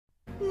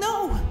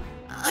No,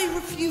 I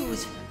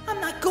refuse. I'm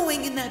not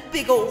going in that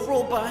big old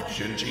robot.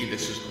 Shinji,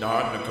 this is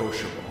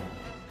non-negotiable.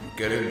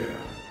 Get in there,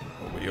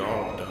 or we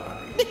all die.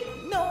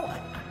 No,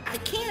 I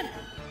can't.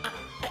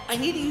 I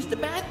need to use the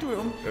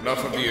bathroom.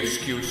 Enough of the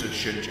excuses,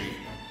 Shinji.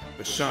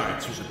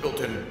 Besides, there's a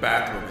built-in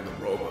bathroom in the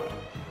robot.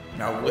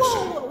 Now listen.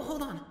 Whoa,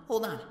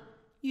 hold on.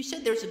 You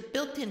said there's a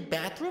built-in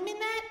bathroom in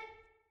that?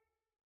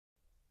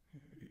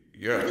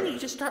 Yeah. Why didn't you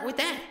just start with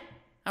that?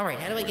 All right,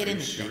 how do I get in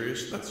this thing?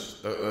 Serious?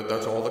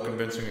 That's all the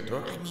convincing it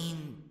took? I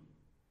mean,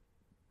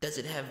 does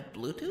it have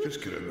Bluetooth?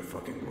 Just get in the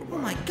fucking robot. Oh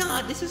my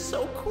god, this is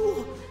so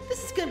cool.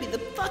 This is gonna be the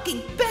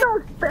fucking best.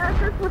 Those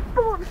bastards were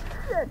full of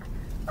shit.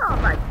 Oh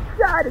my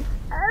god, it's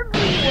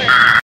everywhere.